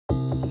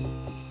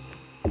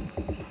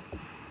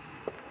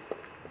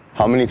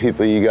How many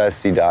people you guys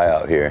see die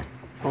out here?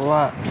 A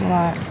lot. A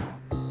lot.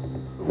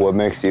 What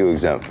makes you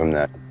exempt from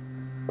that?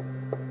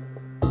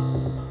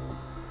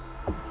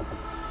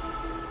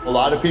 A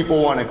lot of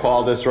people want to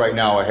call this right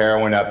now a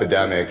heroin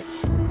epidemic.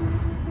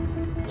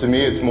 To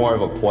me, it's more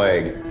of a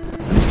plague.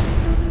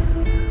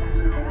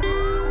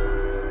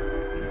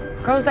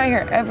 Girls die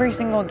here every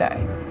single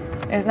day.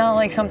 It's not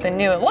like something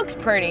new. It looks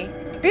pretty.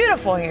 It's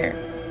beautiful here.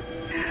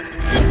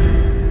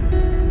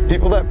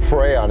 People that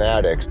prey on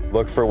addicts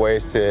look for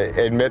ways to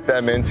admit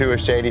them into a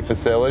shady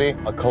facility,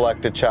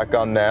 collect a check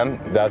on them.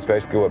 That's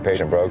basically what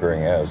patient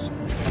brokering is.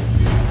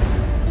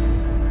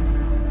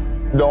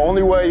 The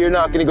only way you're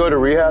not going to go to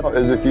rehab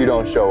is if you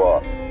don't show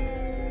up.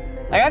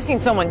 Like, I've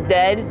seen someone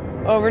dead,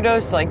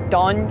 overdose, like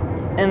done,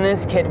 and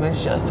this kid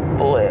was just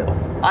blue.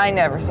 I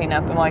never seen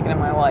nothing like it in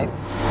my life.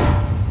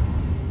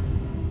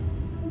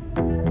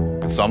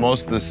 It's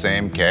almost the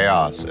same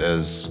chaos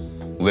as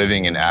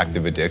living in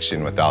active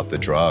addiction without the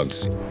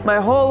drugs.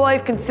 My whole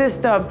life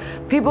consists of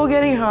people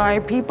getting high,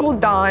 people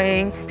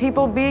dying,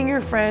 people being your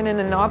friend and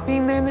then not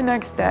being there the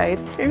next day.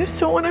 I just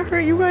don't want to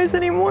hurt you guys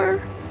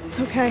anymore. It's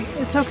okay.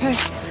 It's okay.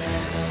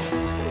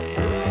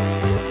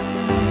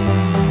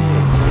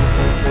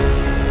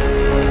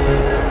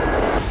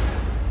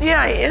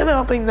 Yeah, I am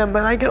helping them,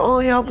 but I can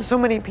only help so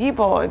many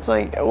people. It's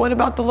like, what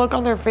about the look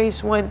on their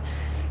face when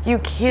you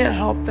can't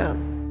help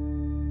them?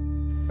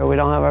 We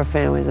don't have our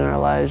families in our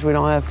lives. We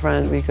don't have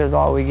friends because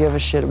all we give a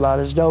shit about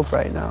is dope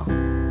right now.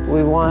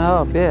 We want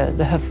help, yeah,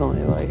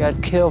 definitely. Like,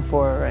 I'd kill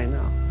for it right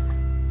now.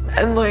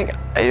 And like,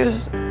 I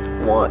just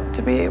want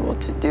to be able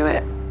to do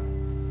it.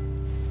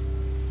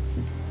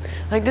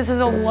 Like, this is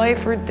a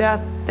life or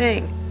death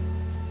thing.